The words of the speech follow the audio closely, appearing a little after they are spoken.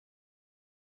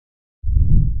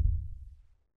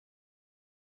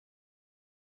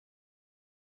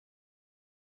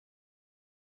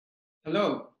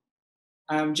Hello,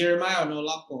 I'm Jeremiah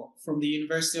Onolapo from the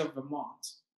University of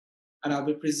Vermont, and I'll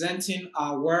be presenting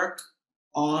our work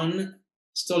on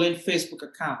stolen Facebook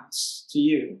accounts to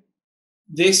you.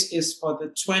 This is for the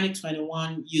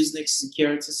 2021 USENIX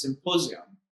Security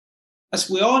Symposium.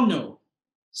 As we all know,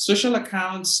 social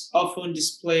accounts often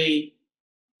display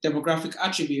demographic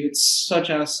attributes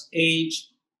such as age,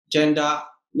 gender,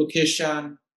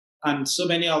 location, and so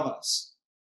many others.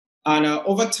 And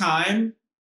over time,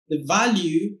 the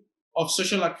value of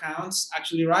social accounts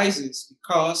actually rises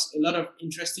because a lot of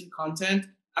interesting content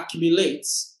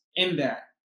accumulates in there,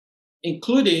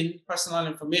 including personal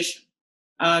information.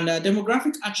 And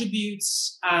demographic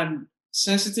attributes and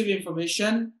sensitive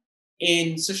information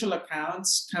in social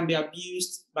accounts can be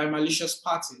abused by malicious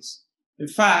parties. In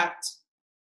fact,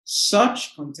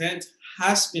 such content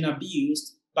has been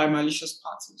abused by malicious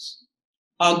parties.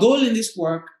 Our goal in this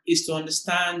work is to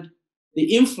understand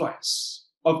the influence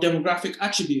of demographic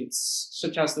attributes,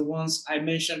 such as the ones I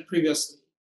mentioned previously,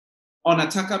 on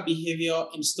attacker behavior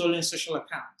in stolen social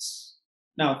accounts.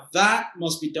 Now, that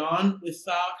must be done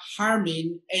without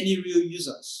harming any real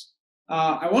users.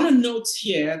 I want to note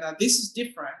here that this is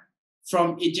different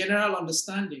from a general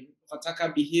understanding of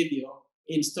attacker behavior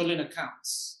in stolen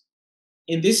accounts.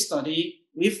 In this study,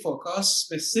 we focus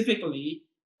specifically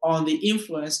on the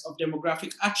influence of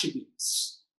demographic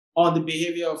attributes on the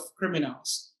behavior of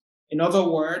criminals. In other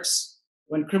words,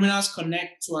 when criminals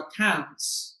connect to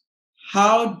accounts,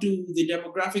 how do the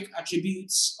demographic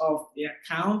attributes of the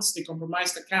accounts, the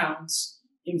compromised accounts,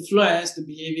 influence the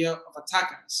behavior of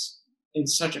attackers in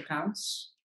such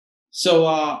accounts?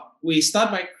 So we start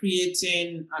by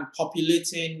creating and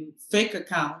populating fake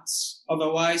accounts,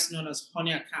 otherwise known as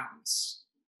honey accounts.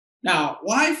 Now,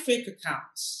 why fake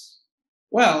accounts?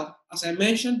 Well, as I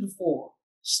mentioned before,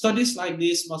 studies like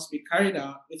this must be carried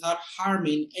out without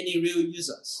harming any real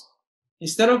users.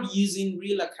 Instead of using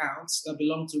real accounts that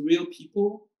belong to real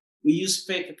people, we use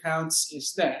fake accounts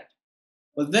instead.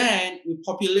 But then we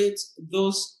populate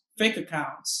those fake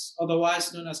accounts,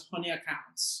 otherwise known as honey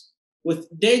accounts, with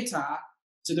data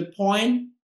to the point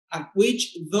at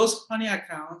which those honey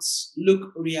accounts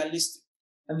look realistic.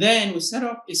 And then we set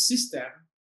up a system,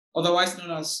 otherwise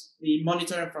known as the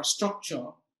monitor infrastructure,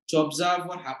 to observe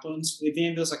what happens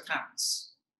within those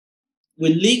accounts.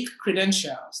 We leak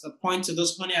credentials that point to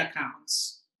those honey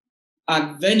accounts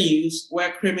at venues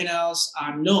where criminals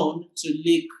are known to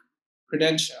leak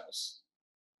credentials.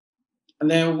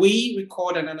 And then we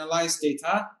record and analyze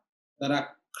data that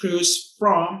accrues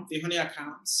from the honey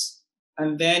accounts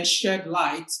and then shed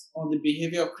light on the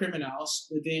behavior of criminals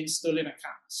within stolen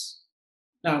accounts.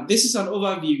 Now, this is an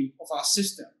overview of our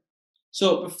system.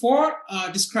 So before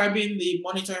describing the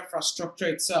monitor infrastructure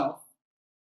itself,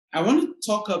 I want to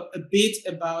talk a bit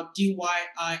about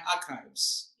DYI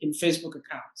archives in Facebook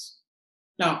accounts.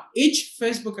 Now, each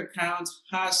Facebook account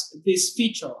has this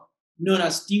feature known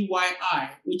as DYI,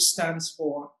 which stands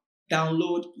for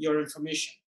Download Your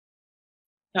Information.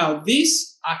 Now,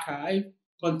 this archive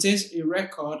contains a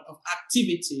record of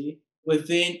activity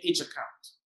within each account.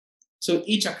 So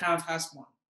each account has one.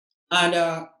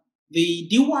 And the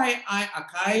DYI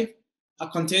archive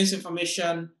contains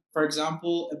information, for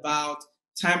example, about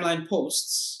timeline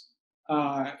posts,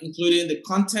 including the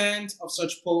content of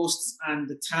such posts and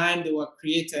the time they were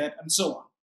created, and so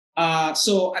on.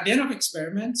 So at the end of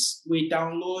experiments, we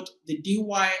download the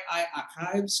DYI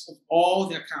archives of all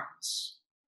the accounts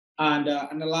and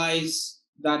analyze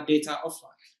that data offline.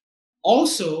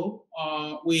 Also,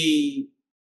 we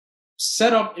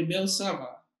set up a mail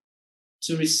server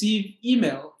to receive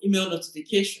email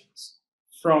notifications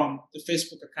from the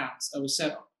Facebook accounts that we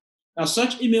set up. Now,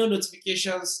 such email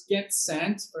notifications get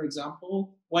sent, for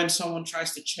example, when someone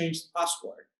tries to change the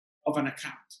password of an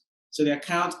account. So the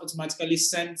account automatically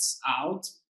sends out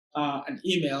an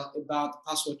email about the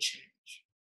password change.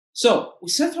 So we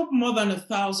set up more than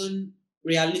 1,000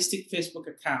 realistic Facebook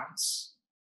accounts,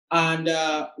 and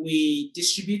we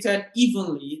distributed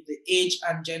evenly the age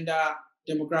and gender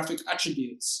demographic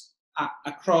attributes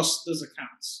across those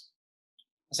accounts.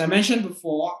 As I mentioned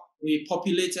before, we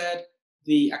populated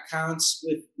the accounts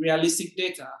with realistic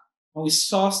data, and we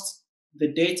sourced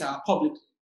the data publicly.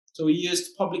 So we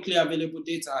used publicly available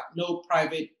data. No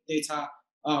private data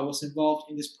was involved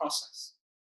in this process.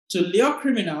 To lure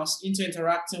criminals into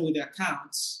interacting with the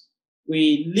accounts,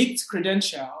 we leaked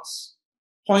credentials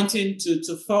pointing to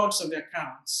two-thirds of the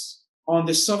accounts on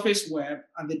the surface web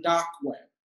and the dark web.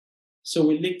 So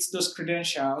we leaked those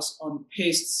credentials on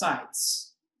paste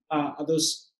sites at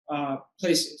those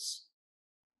places.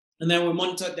 And then we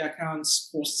monitored the accounts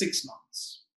for 6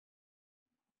 months.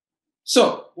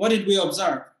 So what did we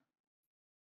observe?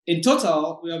 In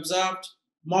total, we observed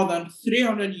more than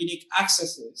 300 unique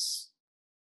accesses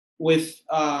with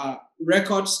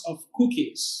records of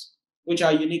cookies, which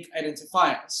are unique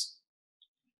identifiers.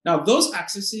 Now, those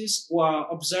accesses were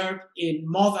observed in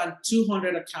more than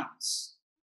 200 accounts.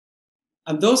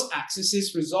 And those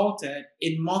accesses resulted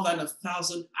in more than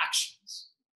 1,000 actions.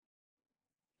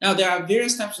 Now, there are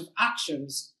various types of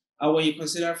actions when you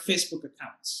consider Facebook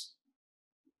accounts.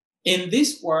 In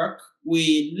this work,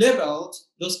 we labeled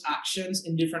those actions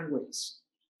in different ways.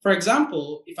 For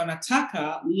example, if an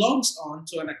attacker logs on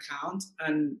to an account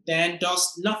and then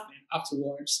does nothing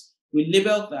afterwards, we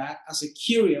label that as a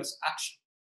curious action.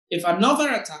 If another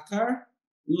attacker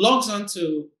logs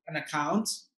onto an account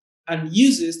and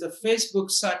uses the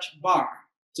Facebook search bar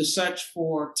to search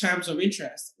for terms of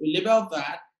interest, we label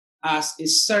that as a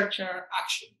searcher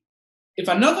action. If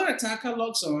another attacker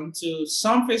logs on to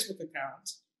some Facebook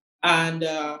account and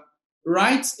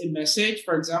writes a message,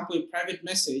 for example, a private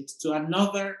message to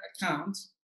another account,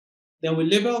 then we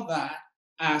label that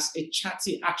as a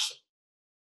chatty action.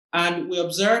 And we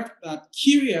observed that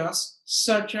curious,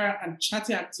 searcher, and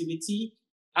chatty activity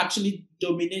actually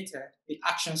dominated the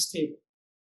actions table.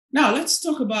 Now, let's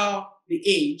talk about the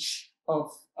age of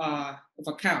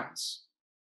accounts.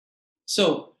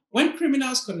 So, when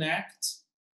criminals connect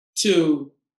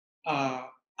to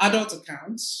adult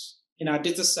accounts in our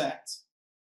data set,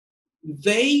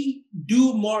 they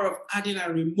do more of adding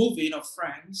and removing of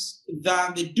friends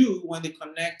than they do when they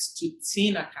connect to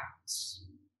teen accounts.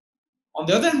 On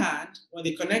the other hand, when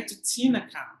they connect to teen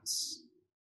accounts,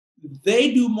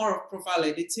 they do more of profile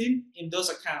editing in those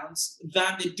accounts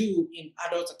than they do in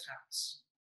adult accounts.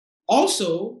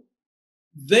 Also,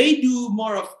 they do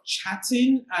more of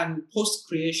chatting and post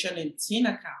creation in teen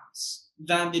accounts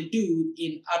than they do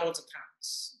in adult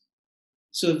accounts.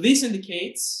 So this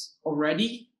indicates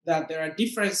already that there are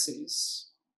differences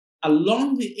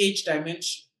along the age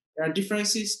dimension. There are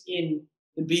differences in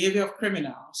the behavior of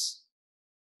criminals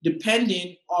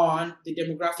depending on the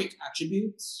demographic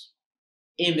attributes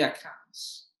in the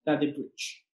accounts that they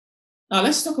breach. Now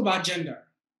let's talk about gender.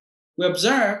 We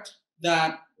observed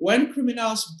that when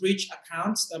criminals breach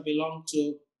accounts that belong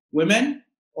to women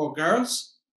or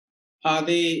girls,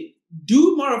 they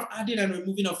do more of adding and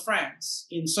removing of friends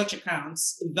in such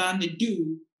accounts than they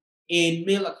do in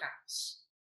male accounts.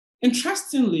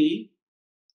 Interestingly,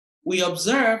 we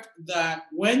observed that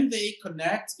when they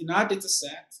connect in our data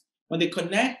set, when they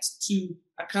connect to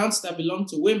accounts that belong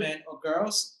to women or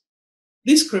girls,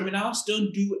 these criminals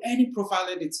don't do any profile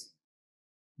editing,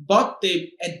 but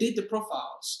they edit the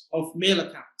profiles of male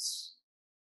accounts.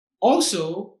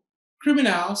 Also,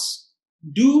 criminals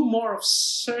do more of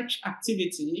search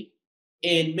activity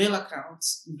in male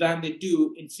accounts than they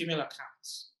do in female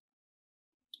accounts.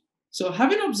 So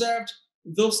having observed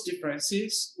those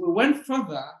differences, we went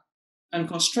further and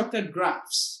constructed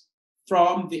graphs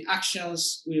from the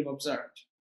actions we've observed.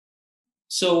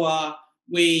 So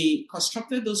we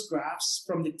constructed those graphs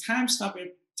from the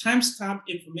timestamp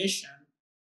information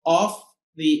of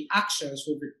the actions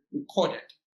we've recorded.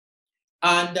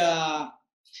 And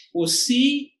we'll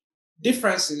see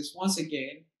differences once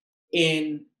again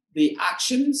in the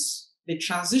actions, the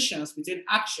transitions between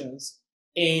actions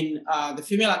in the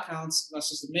female accounts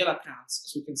versus the male accounts,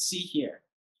 as we can see here.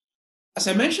 As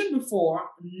I mentioned before,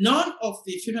 none of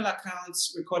the female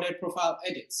accounts recorded profile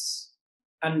edits.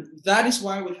 And that is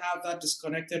why we have that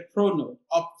disconnected pro node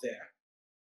up there.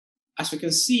 As we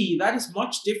can see, that is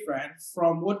much different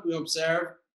from what we observe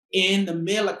in the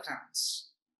male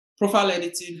accounts. Profile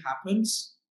editing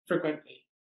happens frequently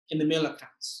in the male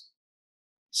accounts.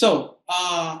 So,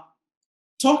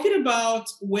 talking about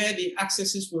where the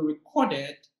accesses were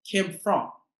recorded came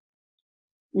from.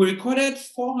 We recorded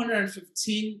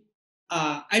 415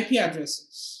 IP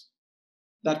addresses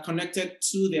that connected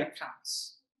to the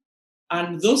accounts.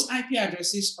 And those IP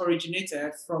addresses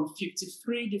originated from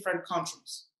 53 different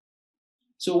countries.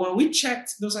 So when we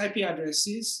checked those IP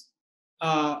addresses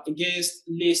against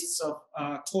lists of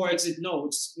Tor exit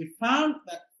nodes, we found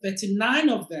that 39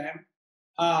 of them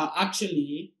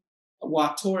actually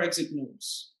were Tor exit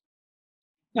nodes.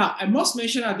 Now, I must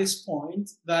mention at this point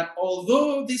that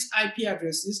although these IP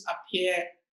addresses appear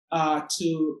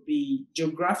to be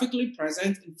geographically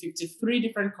present in 53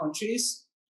 different countries,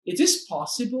 it is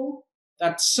possible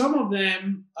that some of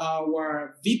them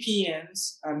were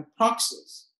VPNs and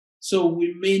proxies. So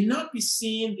we may not be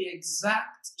seeing the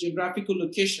exact geographical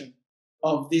location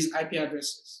of these IP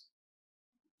addresses.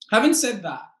 Having said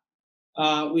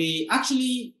that, we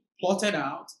actually plotted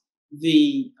out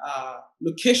the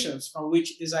locations from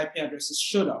which these IP addresses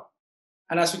showed up.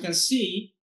 And as you can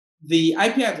see, The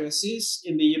IP addresses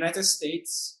in the United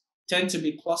States tend to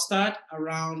be clustered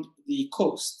around the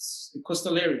coasts, the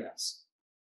coastal areas.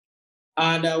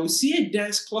 And we see a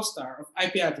dense cluster of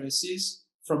IP addresses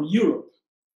from Europe.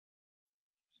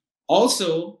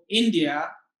 Also,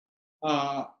 India,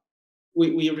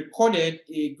 we recorded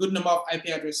a good number of IP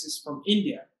addresses from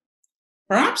India.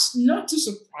 Perhaps not too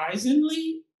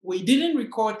surprisingly, we didn't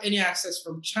record any access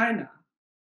from China.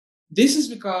 This is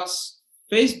because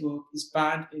Facebook is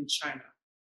banned in China.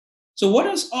 So what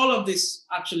does all of this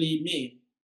actually mean?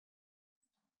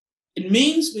 It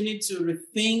means we need to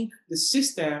rethink the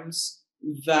systems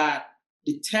that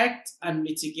detect and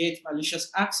mitigate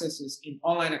malicious accesses in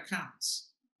online accounts.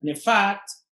 And in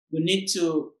fact, we need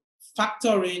to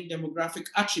factor in demographic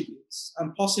attributes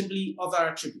and possibly other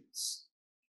attributes.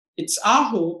 It's our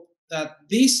hope that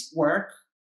this work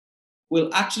will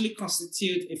actually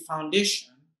constitute a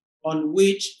foundation on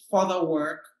which further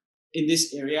work in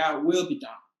this area will be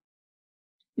done.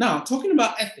 Now, talking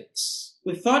about ethics,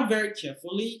 we thought very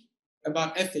carefully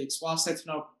about ethics while setting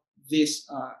up this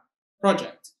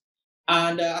project.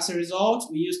 And as a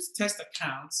result, we used test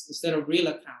accounts instead of real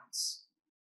accounts.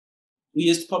 We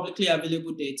used publicly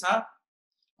available data,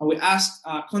 and we asked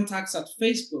our contacts at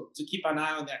Facebook to keep an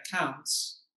eye on their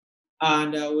accounts,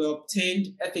 and we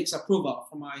obtained ethics approval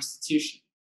from our institution.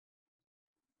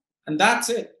 And that's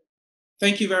it.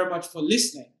 Thank you very much for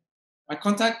listening. My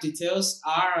contact details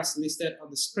are as listed on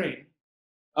the screen.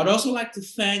 I'd also like to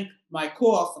thank my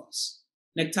co-authors,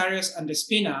 Nectarius and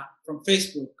Despina from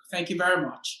Facebook. Thank you very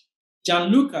much.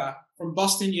 Gianluca from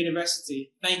Boston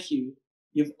University. Thank you.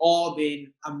 You've all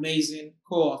been amazing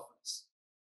co-authors.